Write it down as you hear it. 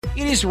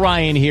It is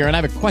Ryan here, and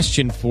I have a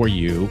question for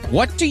you.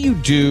 What do you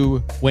do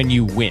when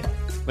you win?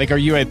 Like, are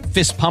you a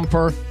fist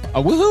pumper,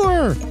 a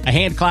woohooer, a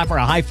hand clapper,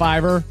 a high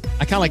fiver?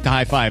 I kind of like the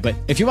high five, but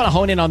if you want to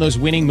hone in on those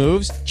winning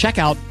moves, check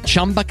out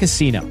Chumba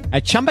Casino.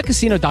 At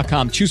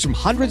ChumbaCasino.com, choose from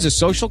hundreds of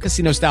social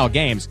casino-style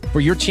games for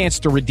your chance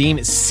to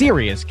redeem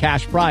serious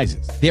cash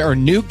prizes. There are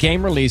new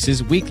game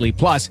releases weekly,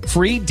 plus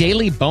free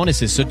daily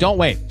bonuses. So don't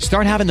wait.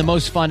 Start having the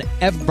most fun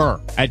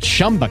ever at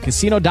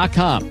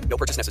ChumbaCasino.com. No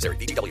purchase necessary.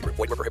 VGW. Void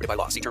where prohibited by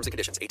law. See terms and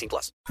conditions.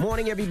 18+.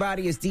 Morning,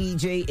 everybody. It's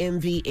DJ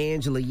MV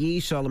Angela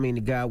Yee, Charlamagne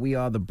the God. We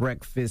are the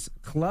Breakfast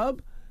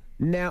Club.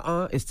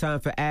 Now it's time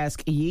for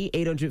Ask Yee,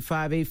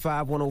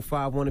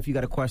 800-585-1051 if you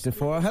got a question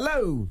for her.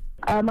 Hello.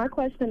 My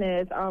question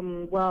is,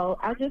 well,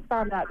 I just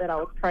found out that I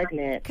was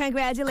pregnant.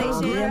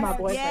 Congratulations. Me and my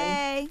boyfriend.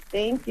 Yay.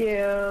 Thank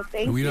you.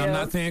 Thank you. I'm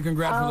not saying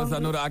congrats unless I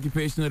know the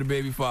occupation of the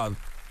baby father.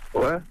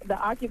 What?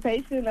 The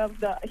occupation of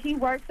he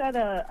works at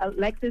a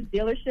Lexus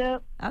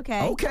dealership.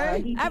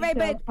 Okay. He all right,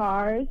 but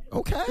cars.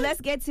 Okay.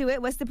 Let's get to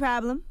it. What's the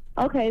problem?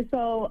 Okay,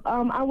 so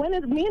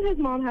me and his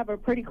mom have a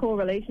pretty cool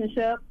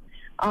relationship.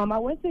 I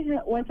went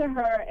to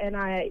her and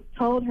I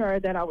told her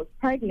that I was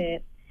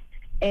pregnant,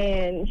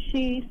 and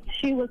she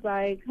was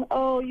like,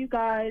 "Oh, you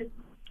guys."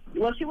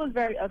 Well, she was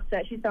very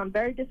upset. She said, "I'm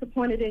very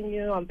disappointed in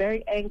you. I'm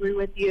very angry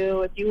with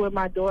you. If you were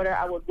my daughter,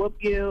 I would whoop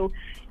you.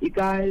 You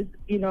guys,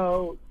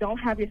 don't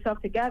have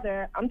yourself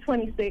together." I'm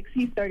 26.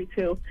 He's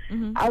 32.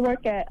 Mm-hmm. I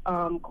work at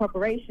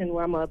corporation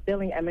where I'm a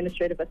billing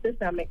administrative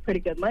assistant. I make pretty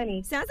good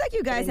money. Sounds like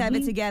you guys have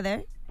it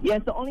together.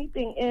 Yes. The only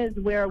thing is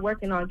we're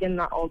working on getting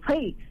our own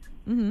place,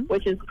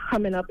 which is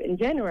coming up in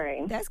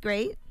January. That's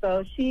great.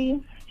 So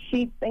she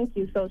thank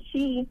you. So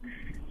she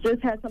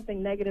just had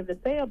something negative to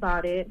say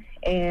about it,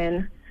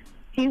 and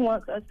he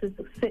wants us to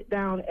sit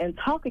down and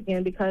talk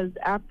again, because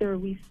after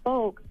we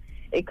spoke,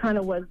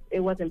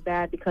 it wasn't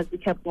bad because we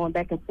kept going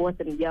back and forth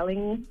and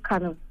yelling.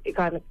 It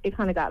kind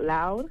of got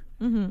loud.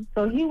 Mm-hmm.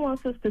 So he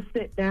wants us to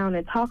sit down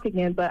and talk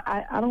again, but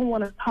I don't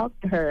want to talk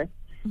to her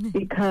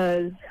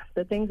because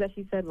the things that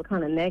she said were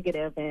kind of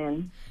negative.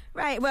 And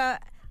right. Well,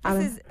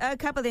 this is a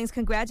couple things.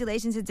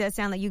 Congratulations. It does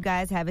sound like you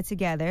guys have it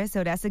together,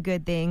 so that's a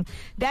good thing.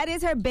 That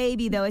is her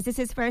baby, though. Is this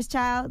his first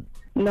child?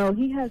 No,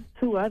 he has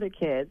 2 other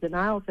kids, and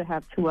I also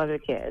have 2 other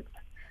kids.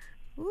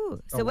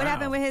 Ooh. So what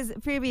happened with his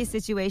previous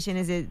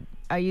situation?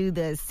 Are you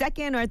the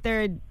second or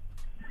third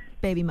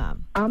baby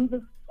mom? I'm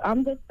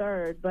the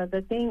third, but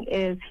the thing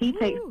is, he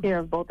takes care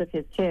of both of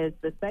his kids.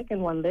 The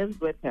second one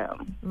lives with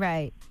him.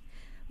 Right.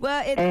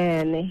 Well,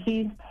 and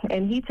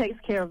he takes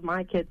care of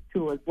my kids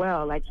too as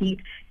well. Like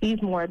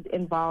he's more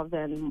involved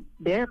than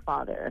their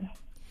father.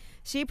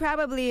 She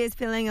probably is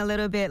feeling a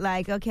little bit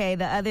like, okay,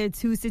 the other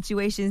 2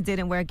 situations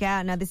didn't work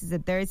out. Now this is a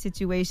third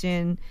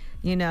situation,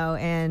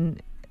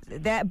 and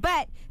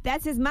but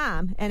that's his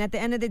mom. And at the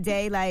end of the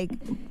day, like,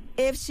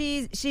 if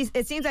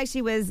it seems like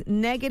she was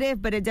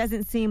negative, but it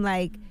doesn't seem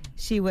like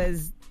she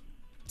was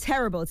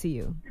terrible to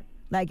you.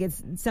 Like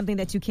it's something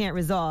that you can't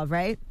resolve,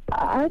 right?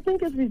 I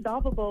think it's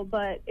resolvable,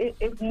 but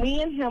if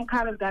me and him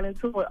kind of got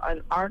into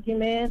an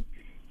argument,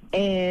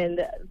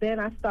 and then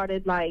I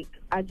started I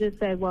just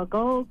said, well,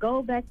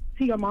 go back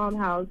to your mom's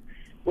house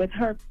with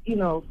her,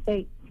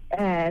 fake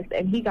ass,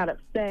 and he got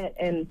upset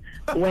and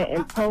went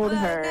and told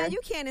her. Now you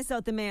can't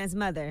insult the man's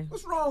mother.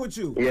 What's wrong with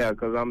you? Yeah,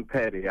 because I'm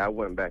petty. I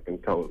went back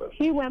and told her.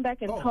 He went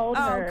back and told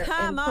her. Oh,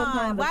 come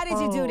on. Why did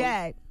you do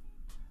that?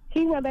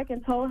 He went back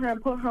and told her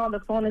and put her on the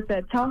phone and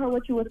said, "Tell her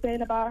what you were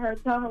saying about her.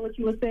 Tell her what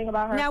you were saying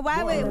about her." Now,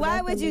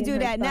 why would you do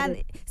that? Now,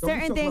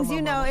 certain things,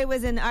 it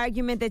was an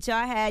argument that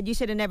y'all had. You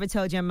should have never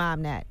told your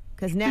mom that,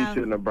 because now you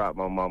shouldn't have brought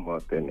my mom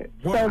up in it.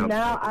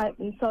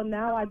 So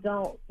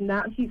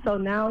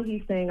now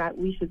he's saying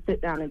we should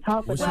sit down and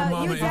talk.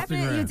 Well, you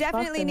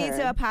definitely need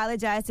to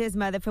apologize to his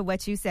mother for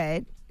what you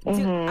said.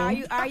 Mm-hmm. Are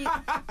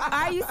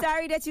you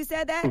sorry that you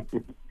said that?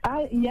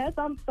 Yes,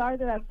 I'm sorry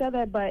that I said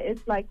that, but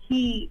it's like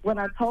when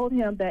I told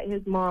him that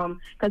his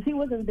mom, because he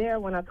wasn't there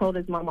when I told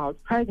his mom I was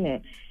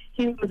pregnant.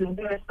 He wasn't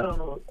there,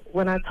 so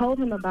when I told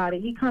him about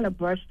it, he kind of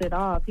brushed it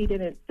off. He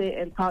didn't sit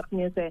and talk to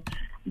me and say,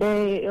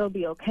 "Babe, it'll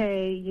be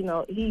okay."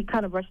 He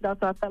kind of brushed it off,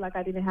 so I felt like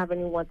I didn't have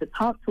anyone to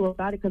talk to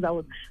about it,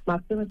 because my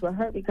feelings were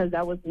hurt, because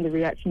that wasn't the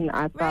reaction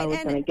I thought I was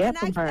going to get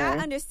from her. I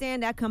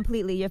understand that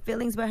completely. Your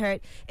feelings were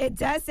hurt. It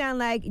does sound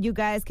like you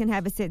guys can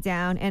have a sit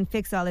down and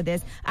fix all of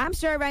this. I'm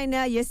sure right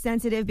now you're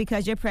sensitive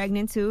because you're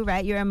pregnant too,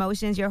 right? Your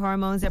emotions, your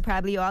hormones are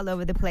probably all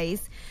over the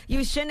place.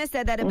 You shouldn't have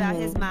said that about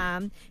his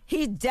mom.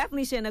 He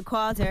definitely shouldn't have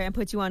called her and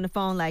put you on the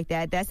phone like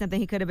that. That's something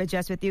he could have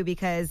addressed with you,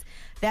 because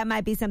that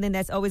might be something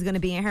that's always going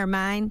to be in her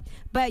mind.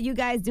 But you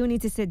guys do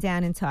need to sit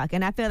down and talk.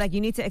 And I feel like you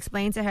need to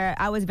explain to her,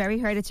 I was very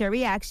hurt at your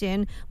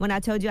reaction when I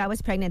told you I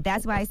was pregnant.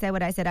 That's why I said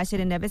what I said. I should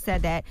have never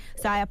said that.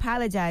 So I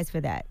apologize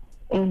for that.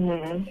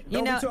 Mm-hmm.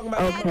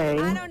 Okay.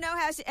 I don't know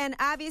how and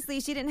obviously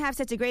she didn't have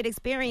such a great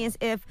experience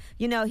if,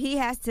 he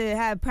has to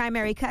have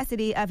primary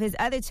custody of his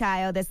other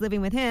child that's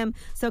living with him.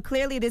 So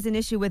clearly there's an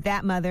issue with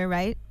that mother,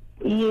 right?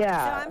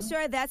 Yeah. So I'm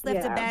sure that's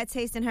left a bad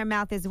taste in her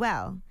mouth as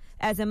well,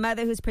 as a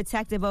mother who's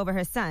protective over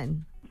her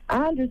son. I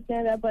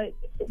understand that, but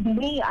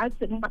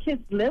my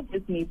kids live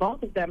with me,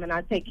 both of them, and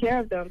I take care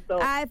of them. So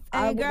I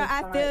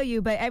feel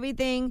you, but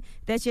everything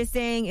that you're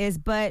saying is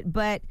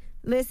but.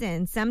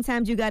 Listen,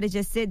 sometimes you got to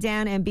just sit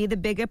down and be the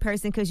bigger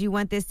person because you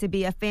want this to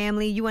be a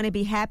family. You want to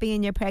be happy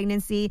in your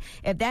pregnancy.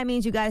 If that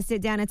means you got to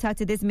sit down and talk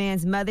to this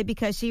man's mother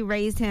because she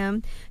raised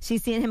him,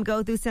 she's seen him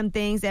go through some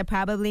things that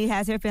probably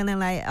has her feeling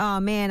like,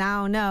 oh, man,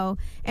 I don't know.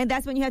 And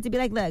that's when you have to be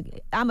like, look,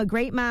 I'm a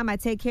great mom. I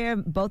take care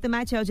of both of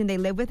my children. They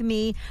live with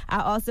me.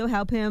 I also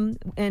help him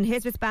in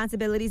his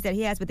responsibilities that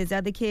he has with his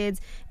other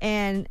kids.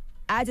 And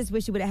I just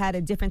wish you would have had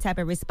a different type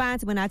of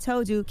response when I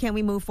told you, can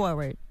we move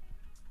forward?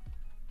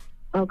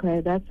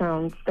 Okay, that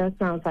sounds like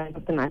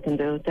something I can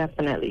do,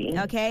 definitely.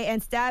 Okay,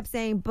 and stop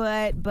saying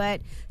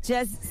but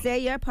just say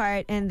your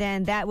part, and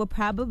then that will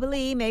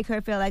probably make her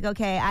feel like,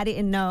 okay, I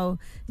didn't know,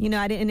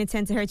 I didn't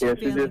intend to hurt your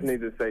feelings. Yeah, she just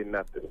needs to say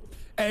nothing.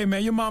 Hey,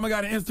 man, your mama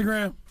got an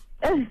Instagram?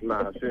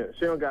 Nah,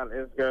 she don't got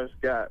an Instagram. She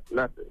got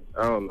nothing.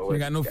 I don't know. You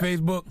got no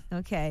Facebook?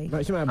 Okay.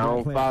 Right, she might have I a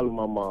don't plan. follow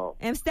my mom.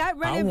 And stop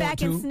running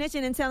back and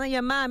snitching and telling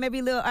your mom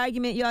every little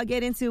argument y'all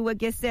get into what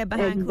gets said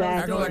behind closed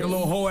Acting doors. like a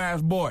little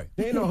hoe-ass boy.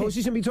 There ain't no hoe.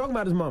 She shouldn't be talking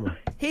about his mama.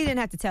 He didn't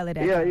have to tell her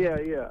that.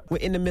 Yeah. We're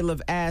in the middle of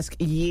Ask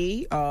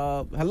Ye.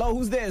 Hello,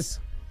 who's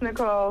this?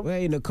 Nicole.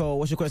 Hey, Nicole.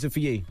 What's your question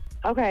for Ye?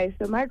 Okay,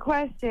 so my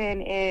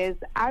question is,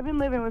 I've been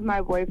living with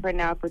my boyfriend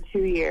now for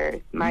 2 years.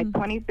 My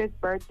 25th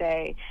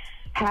birthday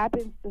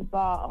happens to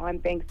fall on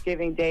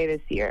Thanksgiving Day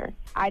this year.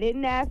 I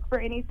didn't ask for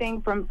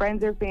anything from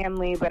friends or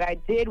family, but I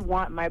did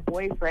want my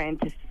boyfriend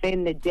to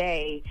spend the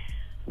day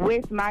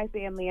with my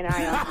family and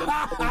I on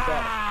Thanksgiving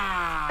Day.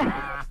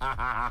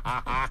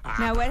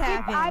 Now, what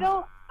happened?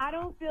 I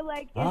don't feel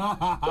like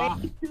it's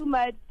way too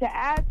much to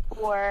ask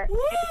for,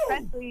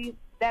 especially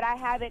that I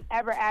haven't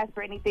ever asked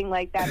for anything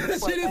like that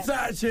before. She the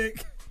side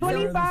chick.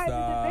 25 is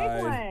a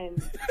big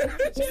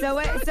one.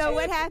 So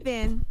what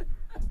happened?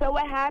 So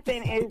what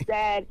happened is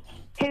that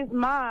his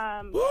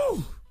mom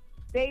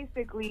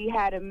basically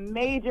had a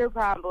major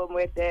problem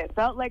with it,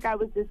 felt like I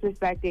was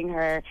disrespecting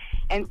her,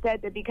 and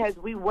said that because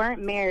we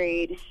weren't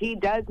married, she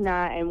does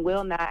not and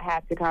will not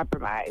have to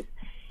compromise.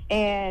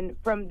 And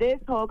from this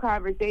whole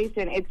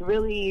conversation, it's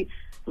really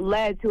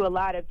led to a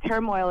lot of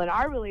turmoil in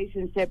our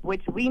relationship,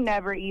 which we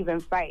never even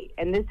fight.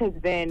 And this has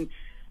been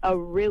a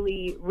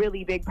really,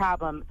 really big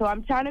problem. So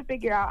I'm trying to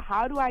figure out,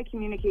 how do I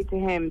communicate to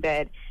him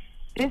that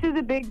this is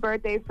a big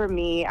birthday for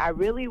me. I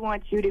really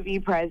want you to be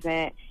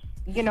present.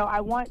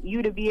 I want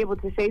you to be able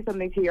to say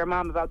something to your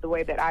mom about the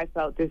way that I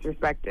felt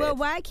disrespected. Well,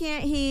 why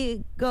can't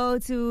he go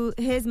to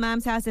his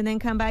mom's house and then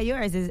come by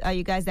yours? Are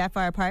you guys that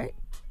far apart?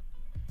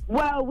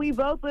 Well, we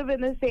both live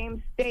in the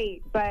same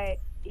state, but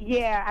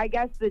yeah, I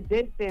guess the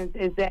distance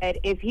is that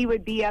if he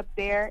would be up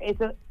there,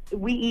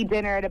 we eat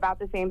dinner at about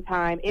the same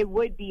time. It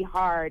would be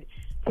hard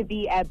to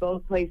be at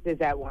both places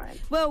at once.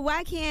 Well,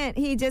 why can't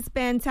he just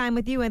spend time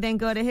with you and then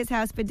go to his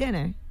house for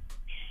dinner?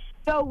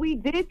 So we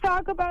did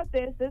talk about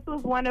this. This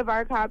was one of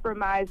our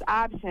compromise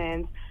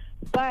options.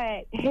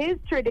 But his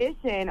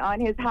tradition on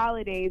his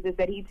holidays is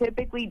that he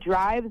typically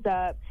drives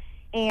up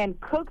and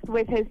cooks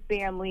with his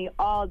family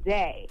all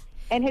day.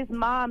 And his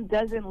mom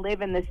doesn't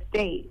live in the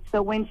state.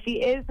 So when she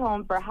is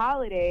home for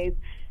holidays,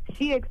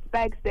 she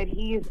expects that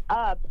he's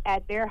up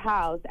at their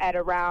house at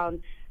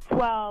around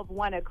 12,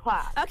 1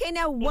 o'clock. Okay,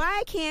 now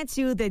why can't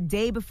you the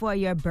day before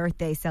your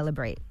birthday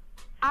celebrate?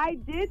 I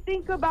did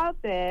think about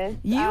this.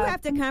 You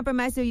have to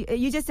compromise. So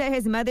you just said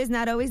his mother's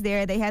not always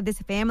there. They have this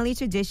family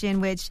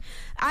tradition, which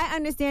I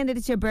understand that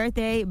it's your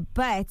birthday,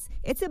 but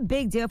it's a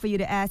big deal for you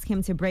to ask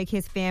him to break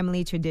his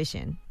family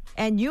tradition.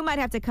 And you might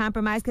have to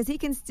compromise because he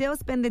can still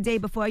spend the day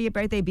before your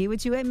birthday, be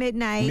with you at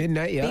midnight.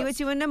 Yeah. Be with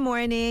you in the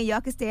morning. Y'all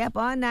can stay up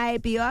all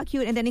night, be all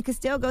cute, and then he can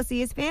still go see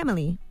his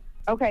family.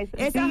 Okay.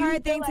 So it's a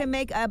hard thing to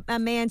make a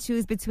man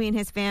choose between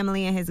his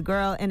family and his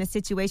girl in a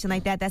situation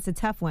like that. That's a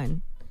tough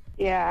one.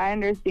 Yeah, I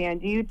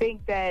understand. Do you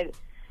think that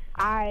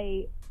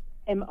I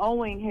am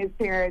owing his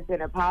parents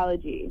an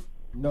apology?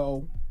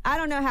 No. I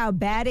don't know how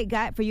bad it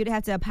got for you to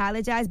have to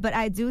apologize, but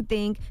I do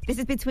think this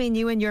is between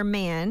you and your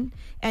man,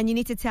 and you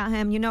need to tell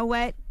him, you know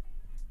what?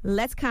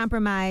 Let's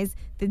compromise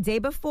the day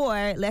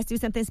before. Let's do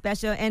something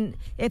special. And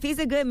if he's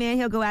a good man,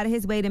 he'll go out of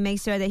his way to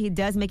make sure that he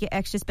does make it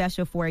extra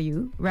special for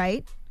you,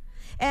 right?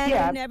 And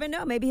you never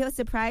know. Maybe he'll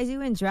surprise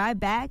you and drive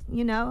back,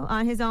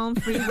 on his own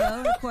free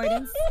will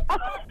accordance.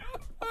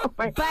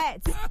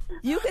 But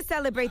you could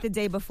celebrate the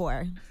day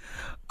before.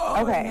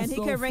 Okay. And he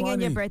could ring in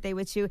your birthday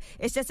with you.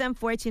 It's just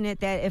unfortunate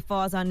that it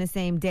falls on the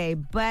same day.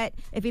 But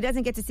if he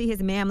doesn't get to see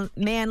his man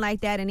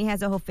like that and he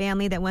has a whole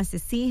family that wants to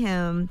see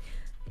him,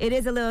 it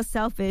is a little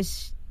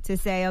selfish to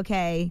say,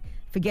 okay,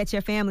 forget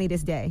your family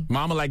this day.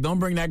 Mama, don't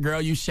bring that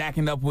girl you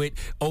shacking up with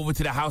over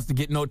to the house to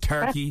get no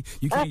turkey.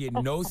 You can't get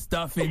no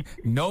stuffing,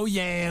 no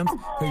yams,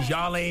 because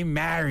y'all ain't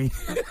married.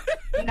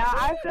 No,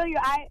 I feel you.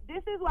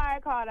 This is why I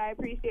called. I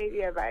appreciate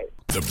your advice.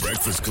 The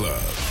Breakfast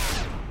Club.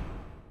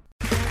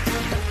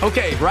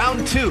 Okay,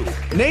 round 2.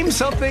 Name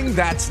something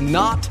that's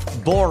not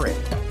boring.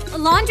 A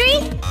laundry?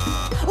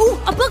 Ooh,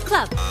 a book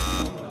club.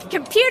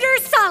 Computer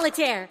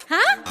solitaire,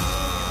 huh?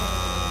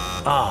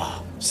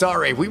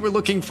 Sorry, we were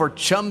looking for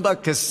Chumba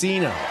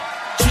Casino.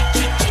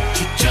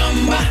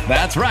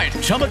 That's right.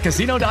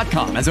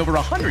 ChumbaCasino.com has over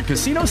 100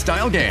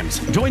 casino-style games.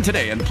 Join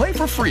today and play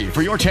for free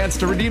for your chance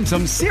to redeem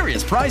some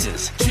serious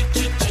prizes.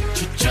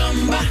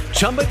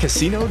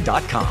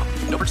 ChumbaCasino.com.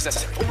 No purchase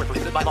necessary. Void where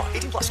prohibited by law.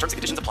 18 plus terms and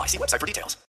conditions apply. See website for details.